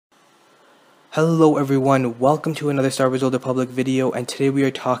Hello everyone, welcome to another Star Wars Old Republic video, and today we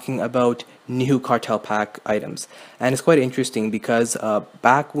are talking about new Cartel Pack items. And it's quite interesting because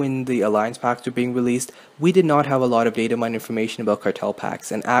back when the Alliance packs were being released, we did not have a lot of data mine information about Cartel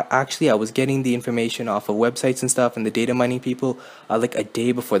Packs. And actually I was getting the information off of websites and stuff and the data mining people like a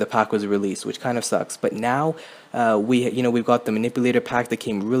day before the pack was released, which kind of sucks. But now we've got the Manipulator pack that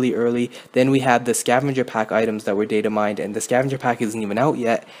came really early. Then we had the Scavenger pack items that were data mined, and the Scavenger pack isn't even out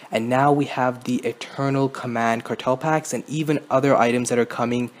yet. And now we have the Eternal Command Cartel packs and even other items that are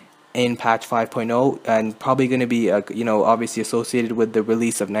coming in patch 5.0 and probably going to be obviously associated with the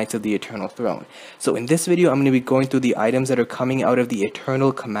release of Knights of the Eternal Throne. So in this video I'm going to be going through the items that are coming out of the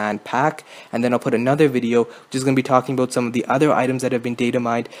Eternal Command pack, and then I'll put another video which is going to be talking about some of the other items that have been data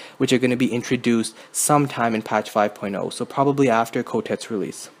mined which are going to be introduced sometime in patch 5.0, so probably after Kotet's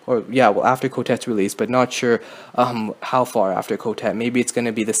release. After Kotet's release, but not sure how far after Kotet. Maybe it's going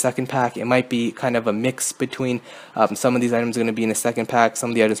to be the second pack. It might be kind of a mix between some of these items are going to be in the second pack, some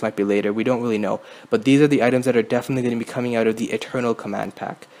of the items might be later, we don't really know. But these are the items that are definitely going to be coming out of the Eternal Command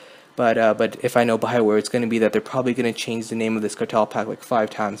pack. But if I know Bioware, it's going to be that they're probably going to change the name of this Cartel pack like 5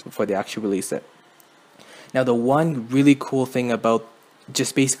 times before they actually release it. Now the one really cool thing about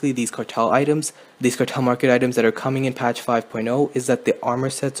just basically these cartel items, these cartel market items that are coming in patch 5.0 is that the armor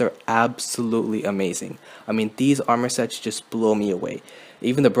sets are absolutely amazing. I mean, these armor sets just blow me away.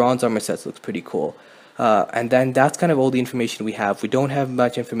 Even the bronze armor sets looks pretty cool. And then that's kind of all the information we have. We don't have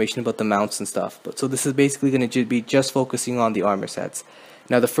much information about the mounts and stuff, but so this is basically going to be just focusing on the armor sets.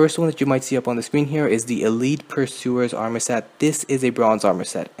 Now the first one that you might see up on the screen here is the Elite Pursuer's armor set. This is a bronze armor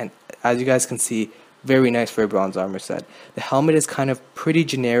set, and as you guys can see, very nice for a bronze armor set. The helmet is kind of pretty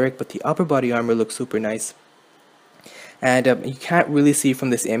generic, but the upper body armor looks super nice. And you can't really see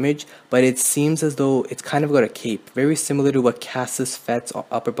from this image, but it seems as though it's kind of got a cape, very similar to what Cassus Fett's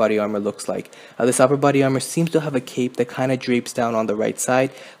upper body armor looks like. This upper body armor seems to have a cape that kind of drapes down on the right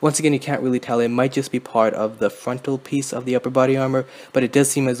side. Once again, you can't really tell, it might just be part of the frontal piece of the upper body armor, but it does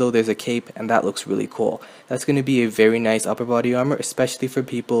seem as though there's a cape, and that looks really cool. That's going to be a very nice upper body armor, especially for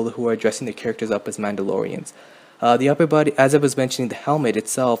people who are dressing their characters up as Mandalorians. The upper body, as I was mentioning, the helmet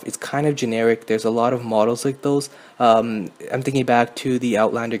itself is kind of generic. There's a lot of models like those. I'm thinking back to the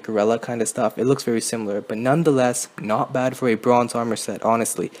Outlander Gorilla kind of stuff. It looks very similar, but nonetheless, not bad for a bronze armor set,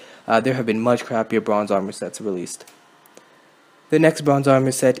 honestly. There have been much crappier bronze armor sets released. The next bronze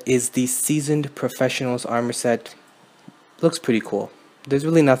armor set is the Seasoned Professionals armor set. Looks pretty cool. There's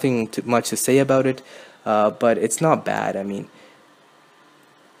really nothing much to say about it, but it's not bad. I mean,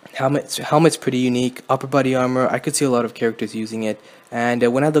 helmet's pretty unique. Upper body armor, I could see a lot of characters using it, and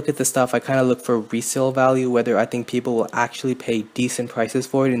when I look at the stuff, I kind of look for resale value, whether I think people will actually pay decent prices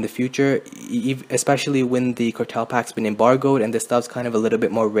for it in the future, especially when the cartel pack's been embargoed and this stuff's kind of a little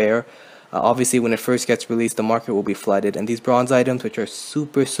bit more rare. Obviously when it first gets released, the market will be flooded, and these bronze items, which are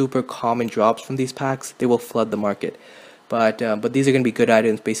super common drops from these packs, they will flood the market. But these are going to be good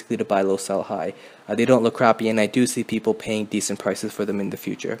items basically to buy low, sell high. They don't look crappy, and I do see people paying decent prices for them in the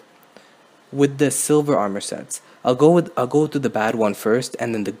future. With the silver armor sets, I'll go through the bad one first,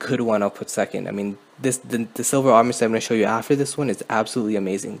 and then the good one I'll put second. I mean, the silver armor set I'm going to show you after this one is absolutely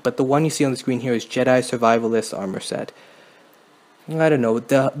amazing. But the one you see on the screen here is Jedi Survivalist armor set. I don't know,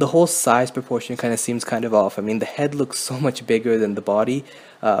 the whole size proportion kind of seems kind of off. I mean, the head looks so much bigger than the body.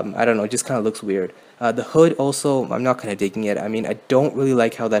 I don't know, it just kind of looks weird. The hood also, I'm not kind of digging it. I mean, I don't really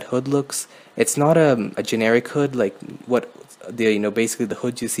like how that hood looks. It's not a generic hood like what basically the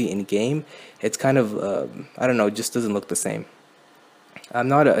hoods you see in game. It's kind of I don't know, it just doesn't look the same. I'm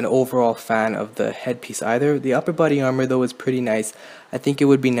not an overall fan of the headpiece either. The upper body armor though is pretty nice. I think it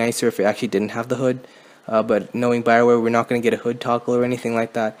would be nicer if it actually didn't have the hood. But knowing Bioware, we're not going to get a hood toggle or anything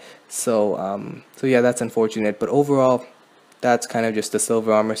like that. So yeah, that's unfortunate. But overall, that's kind of just a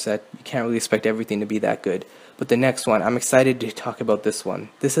silver armor set. You can't really expect everything to be that good. But the next one, I'm excited to talk about this one.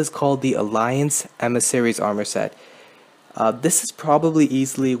 This is called the Alliance Emissaries armor set. This is probably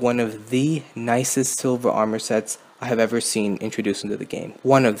easily one of the nicest silver armor sets I have ever seen introduced into the game.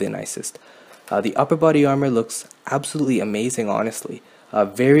 One of the nicest. The upper body armor looks absolutely amazing, honestly.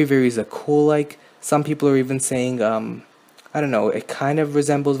 Very Zakul-like. Some people are even saying, I don't know, it kind of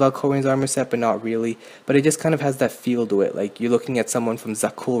resembles Valkorian's armor set, but not really. But it just kind of has that feel to it, like you're looking at someone from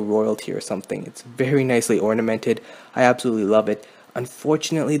Zakul royalty or something. It's very nicely ornamented. I absolutely love it.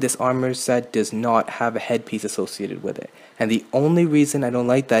 Unfortunately, this armor set does not have a headpiece associated with it. And the only reason I don't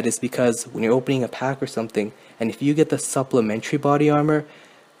like that is because when you're opening a pack or something, and if you get the supplementary body armor,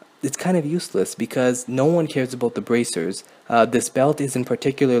 it's kind of useless because no one cares about the bracers. This belt isn't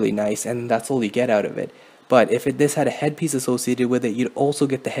particularly nice, and that's all you get out of it. But if this had a headpiece associated with it, you'd also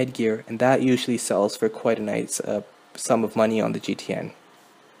get the headgear, and that usually sells for quite a nice sum of money on the GTN.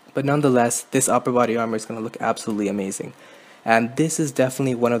 But nonetheless, this upper body armor is going to look absolutely amazing. And this is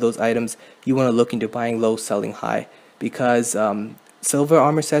definitely one of those items you want to look into buying low, selling high, because silver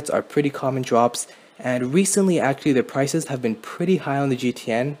armor sets are pretty common drops, and recently actually the prices have been pretty high on the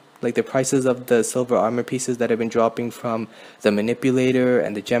GTN. Like the prices of the silver armor pieces that have been dropping from the Manipulator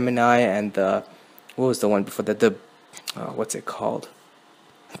and the Gemini and the, what was the one before that, the what's it called,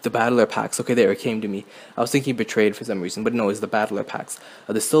 the Battler packs. Okay, there, it came to me. I was thinking Betrayed for some reason, but no, it's the Battler packs.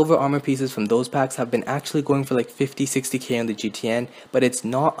 The silver armor pieces from those packs have been actually going for like 50-60k on the GTN, but it's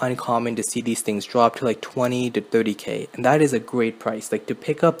not uncommon to see these things drop to like 20 to 30k, and that is a great price. Like to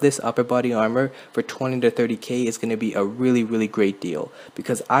pick up this upper body armor for 20 to 30k is going to be a really, really great deal,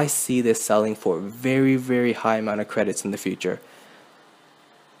 because I see this selling for a very, very high amount of credits in the future.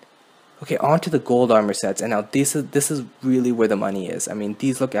 Okay, on to the gold armor sets, and now this is really where the money is. I mean,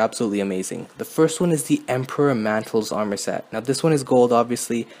 these look absolutely amazing. The first one is the Emperor Mantles armor set. Now this one is gold,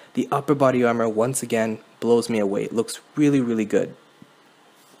 obviously. The upper body armor, once again, blows me away. It looks really, really good.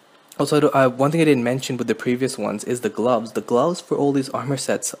 Also, one thing I didn't mention with the previous ones is the gloves. The gloves for all these armor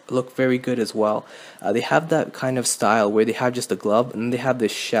sets look very good as well. They have that kind of style where they have just a glove, and then they have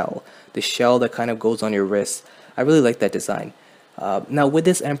this shell. The shell that kind of goes on your wrist. I really like that design. Now with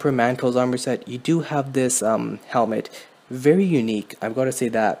this Emperor Mantles armor set, you do have this helmet, very unique. I've got to say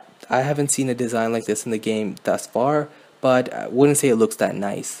that I haven't seen a design like this in the game thus far, but I wouldn't say it looks that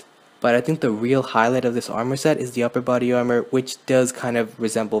nice. But I think the real highlight of this armor set is the upper body armor, which does kind of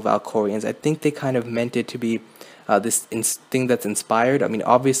resemble Valkorian's. I think they kind of meant it to be this thing that's inspired. I mean,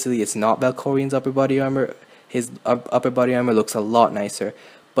 obviously it's not Valkorian's upper body armor. His upper body armor looks a lot nicer.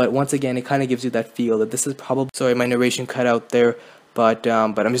 But once again, it kind of gives you that feel that this is probably, sorry, my narration cut out there, but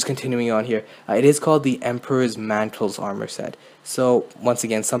I'm just continuing on here. It is called the Emperor's Mantles armor set. So once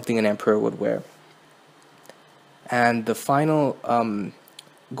again, something an emperor would wear. And the final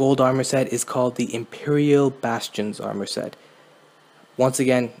gold armor set is called the Imperial Bastions armor set. Once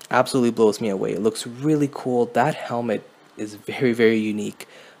again, absolutely blows me away. It looks really cool. That helmet is very, very unique.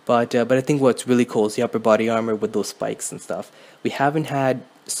 But I think what's really cool is the upper body armor with those spikes and stuff. We haven't had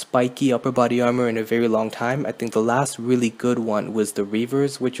spiky upper body armor in a very long time. I think the last really good one was the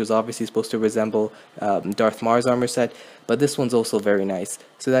Reavers, which was obviously supposed to resemble Darth Mar's armor set, but this one's also very nice.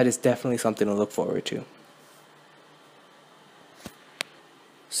 So that is definitely something to look forward to.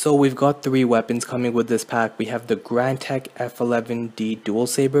 So we've got 3 weapons coming with this pack. We have the Grantech F11D Dual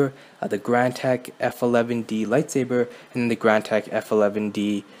Saber, the Grantech F11D Lightsaber, and the Grantech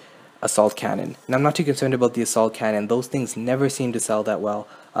F11D Assault Cannon. And I'm not too concerned about the Assault Cannon. Those things never seem to sell that well.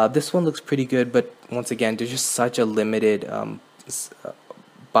 This one looks pretty good, but once again, there's just such a limited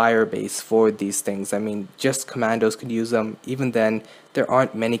buyer base for these things. I mean, just commandos could use them. Even then, there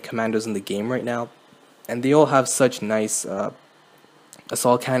aren't many commandos in the game right now, and they all have such nice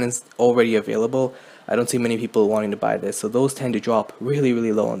assault cannons already available. I don't see many people wanting to buy this, so those tend to drop really,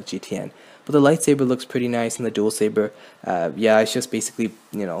 really low on the GTN. But the lightsaber looks pretty nice, and the dual saber, yeah, it's just basically,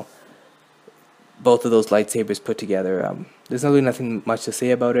 you know, both of those lightsabers put together. There's really nothing much to say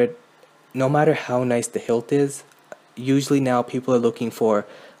about it. No matter how nice the hilt is, usually now people are looking for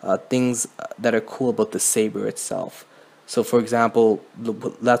things that are cool about the saber itself. So for example,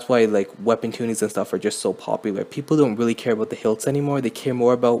 that's why like weapon tunings and stuff are just so popular. People don't really care about the hilts anymore. They care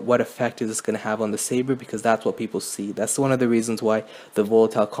more about what effect is this going to have on the saber, because that's what people see. That's one of the reasons why the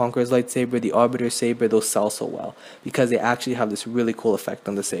Volatile Conqueror's lightsaber, the Arbiter saber, those sell so well, because they actually have this really cool effect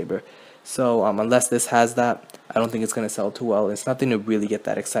on the saber. So unless this has that, I don't think it's going to sell too well. It's nothing to really get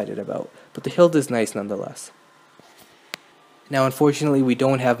that excited about. But the hilt is nice nonetheless. Now unfortunately we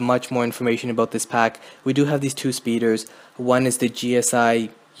don't have much more information about this pack. We do have these 2 speeders. One is the GSI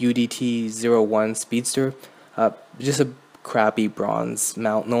UDT-01 Speedster. Just a crappy bronze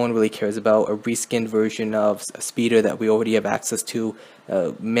mount no one really cares about. A reskinned version of a speeder that we already have access to.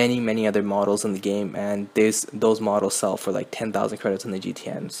 Many other models in the game, and those models sell for like 10,000 credits on the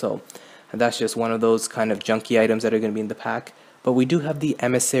GTN. So that's just one of those kind of junky items that are going to be in the pack. But we do have the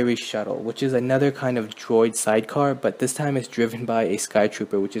Emissary Shuttle, which is another kind of droid sidecar, but this time it's driven by a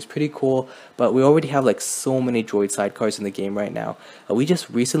Skytrooper, which is pretty cool. But we already have like so many droid sidecars in the game right now. We just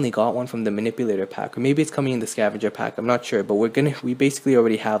recently got one from the Manipulator pack, or maybe it's coming in the Scavenger pack, I'm not sure. But we basically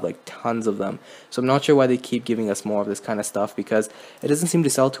already have like tons of them. So I'm not sure why they keep giving us more of this kind of stuff, because it doesn't seem to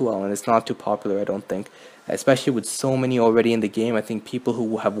sell too well, and it's not too popular, I don't think. Especially with so many already in the game, I think people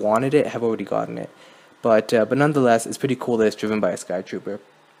who have wanted it have already gotten it. But nonetheless, it's pretty cool that it's driven by a Skytrooper.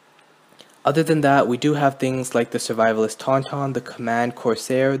 Other than that, we do have things like the Survivalist Tauntaun, the Command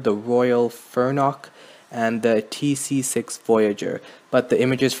Corsair, the Royal Furnock, and the TC6 Voyager, but the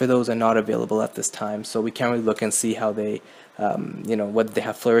images for those are not available at this time, so we can't really look and see how they, whether they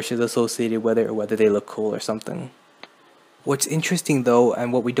have flourishes associated with it or whether they look cool or something. What's interesting though,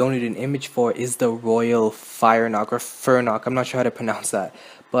 and what we don't need an image for, is the Royal Fire Knock or Fur Knock. I'm not sure how to pronounce that,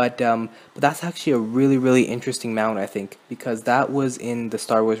 but that's actually a really interesting mount, I think, because that was in the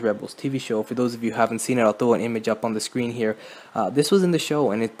Star Wars Rebels TV show. For those of you who haven't seen it, I'll throw an image up on the screen here. This was in the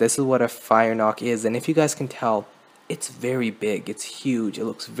show, and this is what a Fire Knock is. And if you guys can tell, it's very big, it's huge, it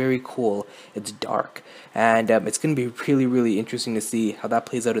looks very cool, it's dark, and it's going to be really interesting to see how that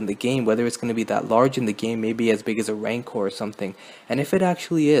plays out in the game, whether it's going to be that large in the game, maybe as big as a Rancor or something. And if it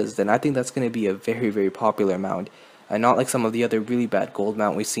actually is, then I think that's going to be a very popular mount, not like some of the other really bad gold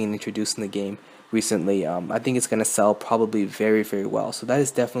mount we've seen introduced in the game recently. I think it's going to sell probably very well, so that is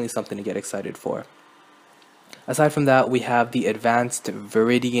definitely something to get excited for. Aside from that, we have the Advanced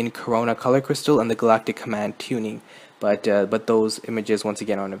Viridian Corona Color Crystal and the Galactic Command Tuning, but those images once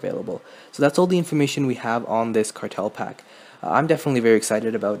again aren't available. So that's all the information we have on this Cartel pack. I'm definitely very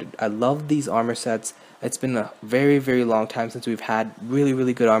excited about it. I love these armor sets. It's been a very long time since we've had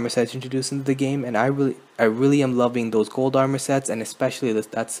really good armor sets introduced into the game, and I really am loving those gold armor sets, and especially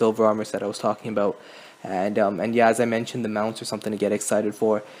that silver armor set I was talking about. And yeah, as I mentioned, the mounts are something to get excited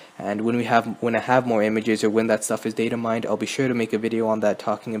for. And when I have more images, or when that stuff is data mined, I'll be sure to make a video on that,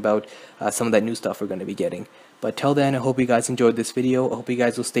 talking about some of that new stuff we're going to be getting. But till then, I hope you guys enjoyed this video. I hope you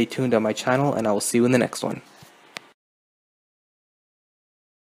guys will stay tuned on my channel, and I will see you in the next one.